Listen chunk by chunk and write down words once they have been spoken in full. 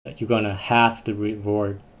you're gonna halve the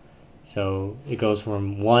reward. So it goes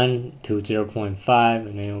from 1 to 0.5,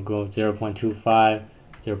 and then it'll go 0.25,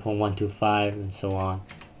 0.125, and so on.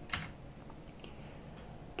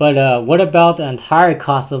 But what about the entire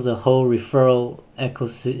cost of the whole referral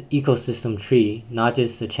ecosystem tree, not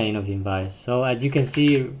just the chain of invites? So as you can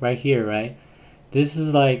see right here, right, this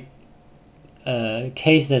is like a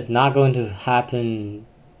case that's not going to happen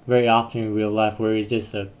very often in real life, where it's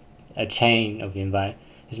just a chain of invite.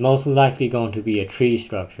 It's most likely going to be a tree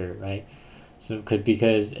structure, right? So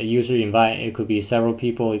because a user invite, it could be several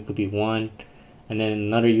people, it could be one, and then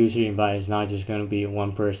another user invite is not just going to be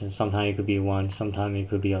one person. Sometimes it could be one, sometimes it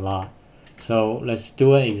could be a lot. So let's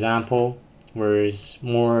do an example where it's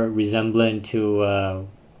more resemblant to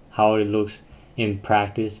how it looks in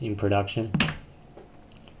practice, in production.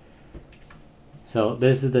 So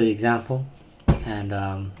this is the example,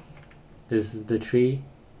 and this is the tree.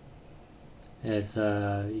 As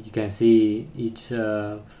you can see, each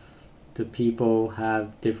the people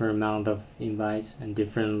have different amount of invites and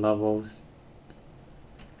different levels.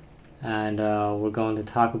 And we're going to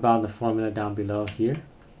talk about the formula down below here.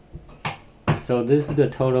 So this is the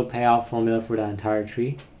total payout formula for the entire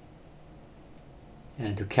tree.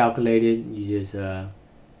 And to calculate it, you just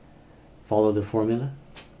follow the formula.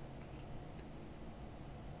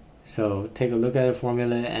 So take a look at the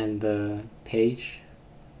formula and the page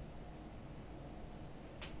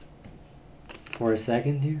for a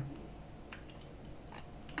second here.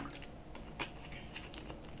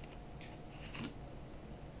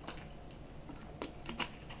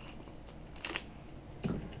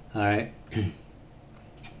 Alright,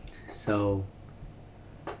 so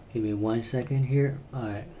give me 1 second here.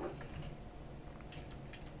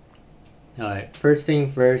 Alright, first thing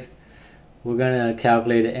first, we're gonna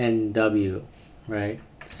calculate the NW, right?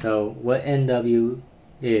 So what NW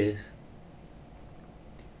is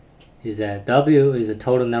that W is the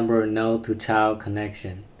total number of node to child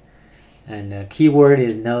connection, and the keyword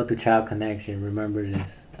is node to child connection, remember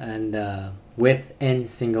this, and with n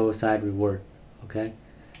single side reward, okay?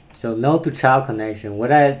 So node to child connection, what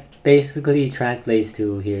that basically translates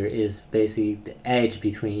to here is basically the edge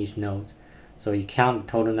between each node. So you count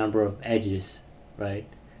the total number of edges, right?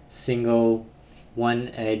 Single, one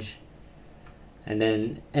edge, and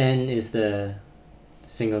then n is the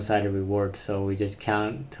single-sided reward. So we just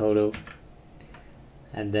count total,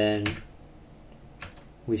 and then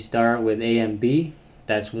we start with A and B,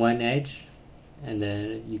 that's one edge, and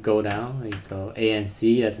then you go down and you go A and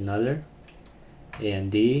C, that's another. A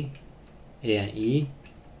and D, A and E,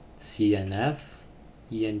 C and F,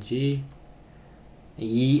 E and G,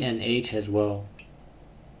 E and H as well.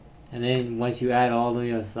 And then once you add all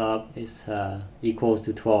those up, it's equals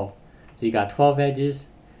to 12. So you got 12 edges,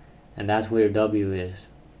 and that's where your W is.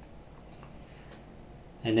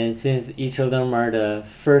 And then since each of them are the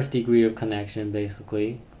first degree of connection,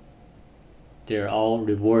 basically, they're all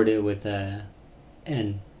rewarded with a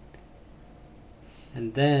N.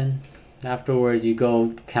 And then afterwards, you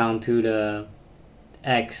go count to the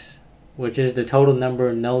X, which is the total number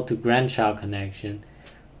of node to grandchild connection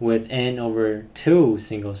with n over 2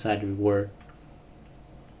 single-sided reward.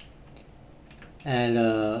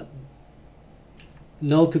 And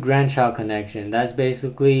node to grandchild connection, that's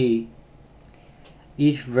basically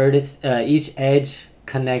each vertex, each edge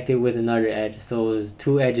connected with another edge. So it's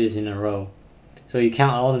 2 edges in a row. So you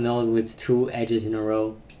count all the nodes with 2 edges in a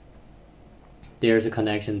row. There's a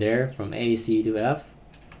connection there from A, C to F,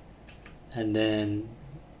 and then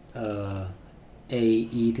A,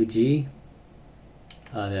 E to G.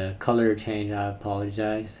 The color change, I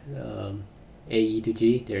apologize. A, E to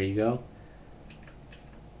G, there you go.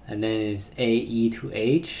 And then it's A, E to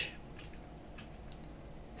H,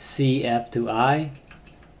 C, F to I,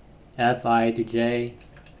 F, I to J,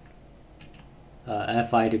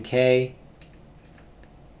 F, I to K,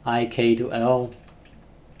 I, K to L,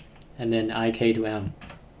 and then I, K to M.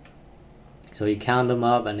 So you count them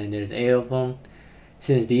up, and then there's 8 of them.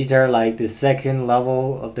 Since these are like the second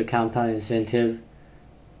level of the compound incentive,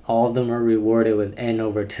 all of them are rewarded with n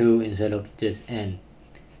over 2 instead of just n.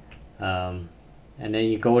 And then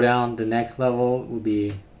you go down, the next level will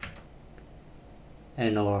be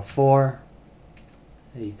n over 4.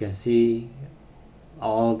 You can see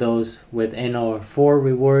all those with n over 4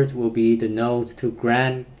 rewards will be the nodes to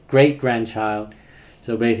great-grandchild.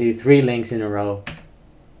 So basically 3 links in a row.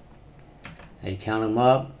 And you count them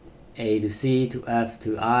up, A to C to F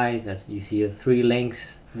to I, that's, you see the 3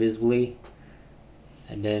 links visibly.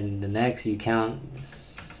 And then the next you count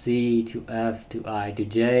C to F to I to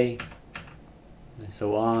J, and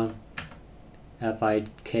so on, F, I,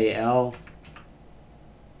 K, L,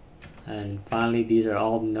 And finally, these are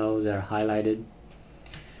all the nodes that are highlighted,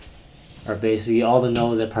 are basically all the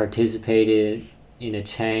nodes that participated in a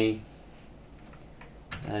chain,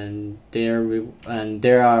 and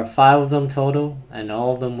there are 5 of them total, and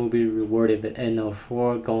all of them will be rewarded with n over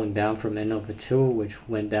 4, going down from n over 2, which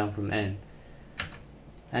went down from n.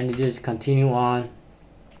 And you just continue on,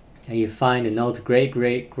 and you find the node great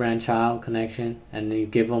great grandchild connection, and then you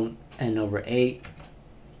give them n over 8.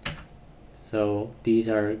 So these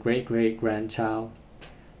are great great grandchild,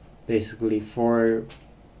 basically 4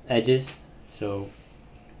 edges, so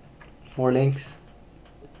 4 links: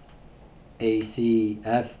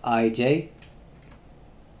 ACFIJ,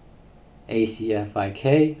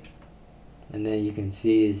 ACFIK, and then you can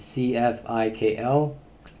see is CFIKL,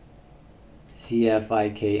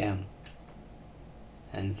 CFIKM.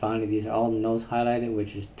 And finally, these are all the nodes highlighted,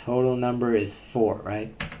 which is total number is 4,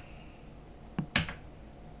 right?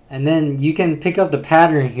 And then you can pick up the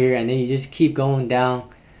pattern here, and then you just keep going down.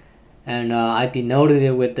 And I denoted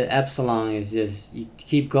it with the epsilon. Is just you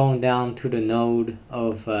keep going down to the node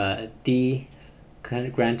of D,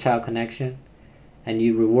 grandchild connection, and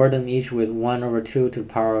you reward them each with 1 over 2 to the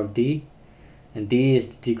power of D. And D is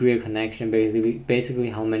the degree of connection, basically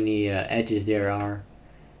how many edges there are.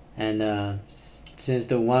 And since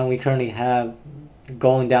the one we currently have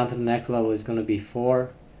going down to the next level is going to be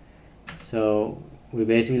 4, so we're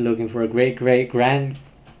basically looking for a great great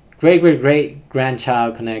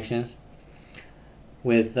grandchild connections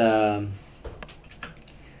with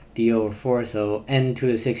D over 4, so n to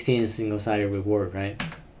the 16 single-sided reward, right?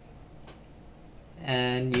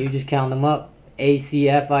 And you just count them up: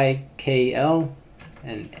 ACFIKL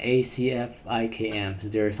and ACFIKM. So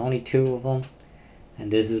there's only 2 of them,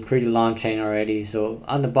 and this is a pretty long chain already. So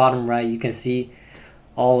on the bottom right, you can see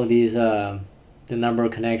all of these the number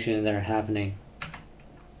of connections that are happening,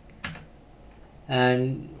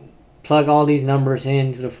 and plug all these numbers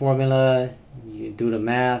into the formula. You do the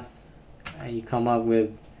math, and you come up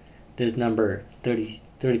with this number: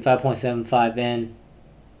 35.75 n,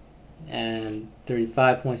 and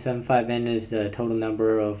 35.75 n is the total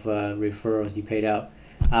number of referrals you paid out.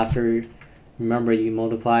 After, remember, you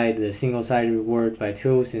multiply the single-sided reward by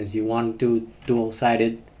 2, since you want to do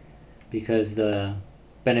dual-sided, because the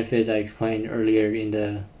benefits I explained earlier in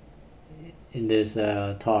this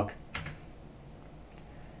talk.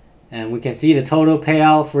 And we can see the total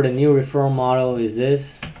payout for the new referral model is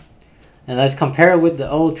this. And let's compare it with the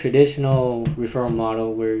old traditional referral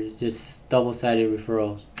model, where it's just double-sided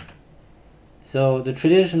referrals. So the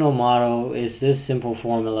traditional model is this simple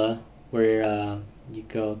formula where you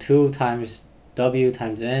go 2 times W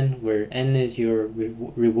times N, where N is your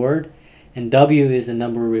reward and W is the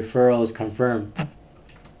number of referrals confirmed.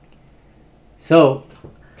 So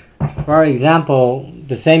for our example,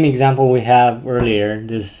 the same example we have earlier,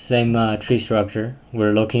 this same tree structure,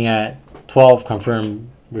 we're looking at 12 confirmed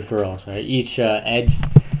referrals, right? Each edge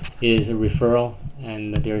is a referral,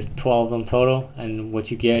 and there's 12 of them total, and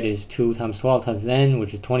what you get is 2 times 12 times n,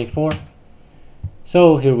 which is 24.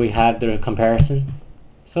 So here we have the comparison.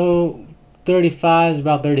 So 35 is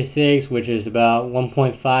about 36, which is about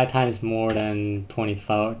 1.5 times more than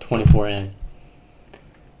 24n.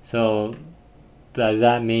 So does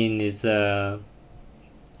that mean it's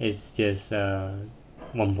just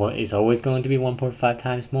it's always going to be 1.5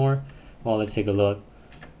 times more? Well, let's take a look.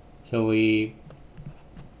 So we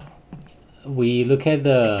look at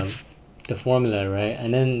the formula, right?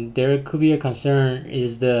 And then there could be a concern: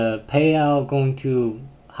 is the payout going to,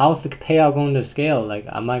 how's the payout going to scale? Like,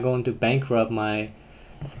 am I going to bankrupt my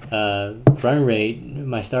run rate,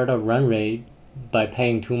 my startup run rate, by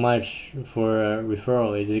paying too much for a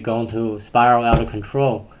referral? Is it going to spiral out of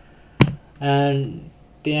control? And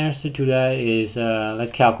the answer to that is,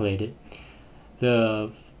 let's calculate it.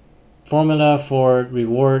 The formula for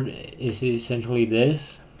reward is essentially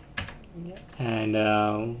this, and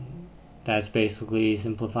that's basically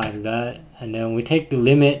simplified to that. And then we take the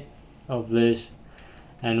limit of this,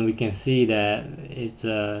 and we can see that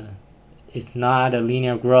it's not a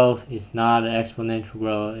linear growth, it's not an exponential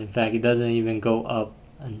growth. In fact, it doesn't even go up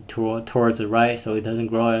and towards the right, so it doesn't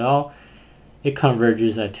grow at all. It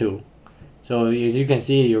converges at 2. So as you can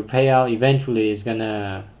see, your payout eventually is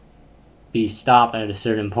gonna be stopped at a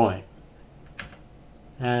certain point.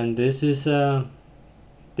 And this is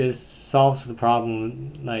this solves the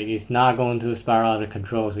problem. Like, it's not going to spiral out of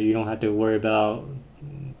control, so you don't have to worry about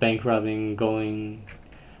bankrupting, going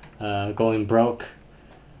broke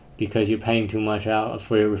because you're paying too much out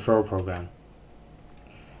for your referral program.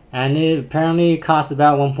 And it apparently costs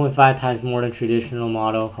about 1.5 times more than traditional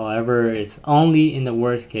model. However, it's only in the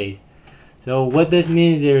worst case. So what this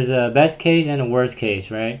means, there's a best case and a worst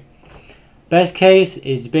case, right? best case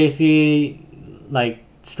is basically like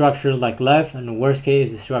structured like left, and the worst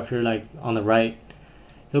case is structured like on the right.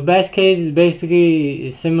 So best case is basically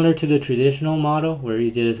similar to the traditional model, where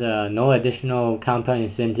you just no additional compound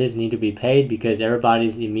incentives need to be paid because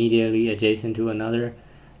everybody's immediately adjacent to another.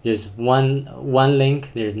 Just one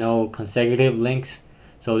link. There's no consecutive links,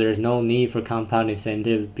 so there's no need for compound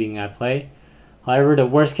incentives being at play. However, the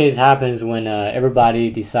worst case happens when everybody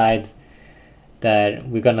decides that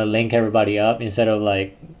we're gonna link everybody up instead of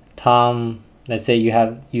like Tom. Let's say you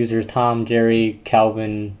have users Tom, Jerry,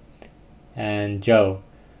 Calvin, and Joe.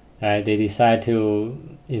 Alright, they decide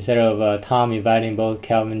to, instead of Tom inviting both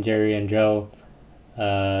Calvin, Jerry, and Joe,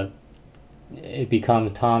 it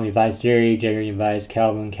becomes Tom invites Jerry, Jerry invites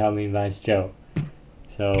Calvin, Calvin invites Joe.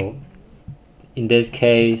 So in this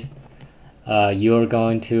case, you're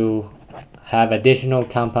going to have additional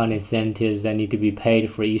compound incentives that need to be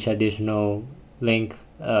paid for each additional link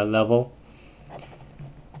level.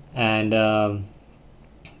 And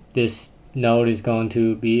this node is going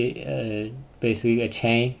to be basically a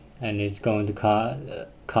chain, and it's going to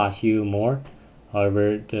cost you more.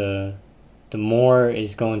 However, the more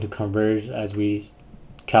is going to converge, as we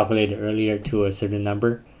calculated earlier, to a certain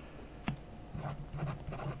number.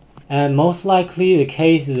 And most likely the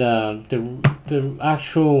case is the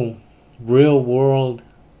actual real world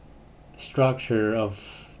structure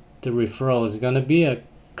of the referral is going to be a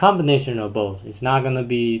combination of both. It's not going to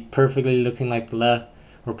be perfectly looking like the left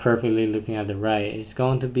or perfectly looking at the right. It's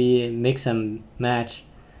going to be a mix and match.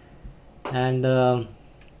 And the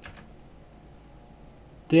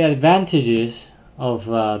advantages of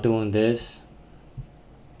doing this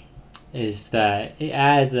is that it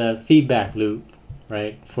adds a feedback loop,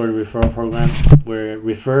 right, for the referral program, where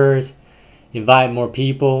referrers invite more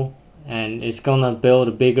people, and it's gonna build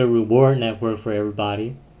a bigger reward network for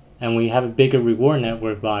everybody. And when you have a bigger reward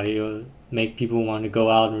network body, it'll make people want to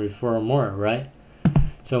go out and refer more, right?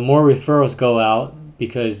 So more referrals go out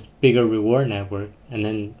because bigger reward network, and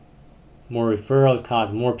then more referrals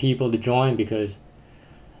cause more people to join because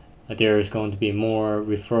there's going to be more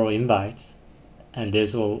referral invites, and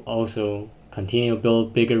this will also continue to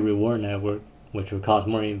build bigger reward network, which will cause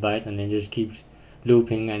more invites, and then just keeps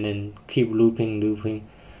looping, and then keep looping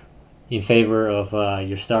in favor of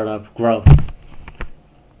your startup growth.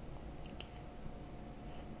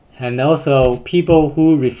 And also, people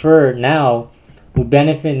who refer now will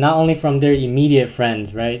benefit not only from their immediate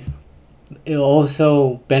friends, right? It'll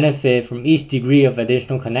also benefit from each degree of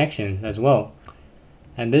additional connections as well.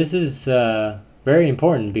 And this is very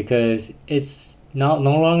important because it's no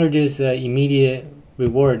longer just immediate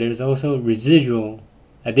reward. There's also residual,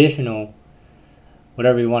 additional,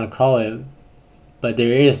 whatever you want to call it, but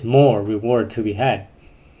there is more reward to be had.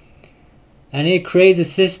 And it creates a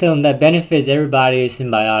system that benefits everybody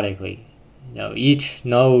symbiotically. You know, each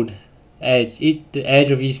node edge, the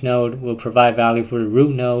edge of each node will provide value for the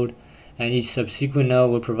root node, and each subsequent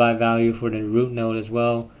node will provide value for the root node as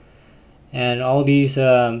well. And all these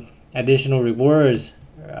additional rewards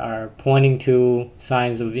are pointing to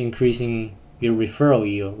signs of increasing your referral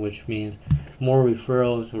yield, which means more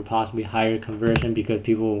referrals or possibly higher conversion because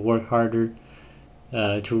people will work harder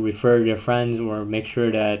to refer their friends or make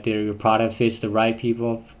sure that your product fits the right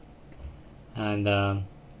people. And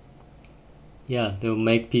yeah, they'll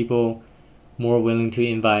make people more willing to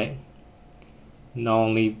invite, not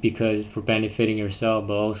only because for benefiting yourself,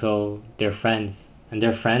 but also their friends and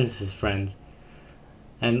their friends' friends.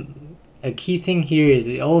 And a key thing here is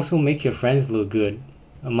it also makes your friends look good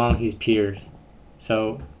among his peers.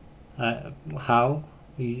 So how,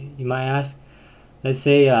 you might ask? Let's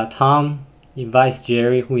say Tom invites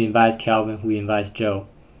Jerry, who invites Calvin, who invites Joe.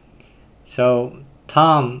 So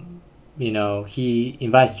Tom, he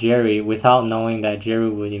invites Jerry without knowing that Jerry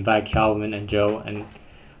would invite Calvin and Joe and,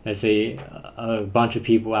 let's say, a bunch of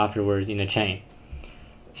people afterwards in a chain.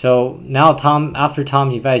 So now after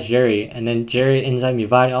Tom invites Jerry, and then Jerry ends up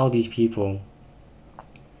inviting all these people.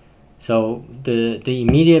 So the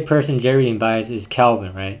immediate person Jerry invites is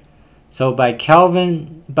Calvin, right? So by Jerry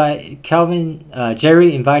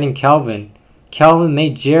inviting Calvin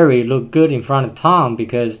made Jerry look good in front of Tom,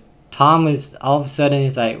 because Tom is all of a sudden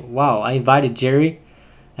is like, wow, I invited Jerry,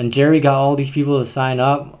 and Jerry got all these people to sign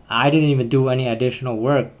up. I didn't even do any additional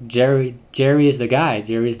work. Jerry is the guy.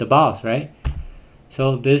 Jerry is the boss, right?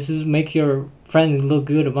 So this is make your friends look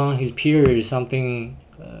good among his peers. Something,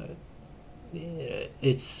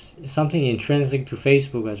 it's something intrinsic to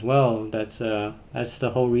Facebook as well. That's the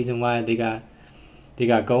whole reason why they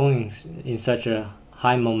got going in such a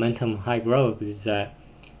high momentum, high growth, is that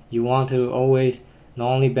you want to always not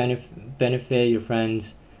only benefit your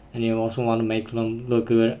friends and you also want to make them look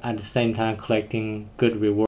good at the same time collecting good reward.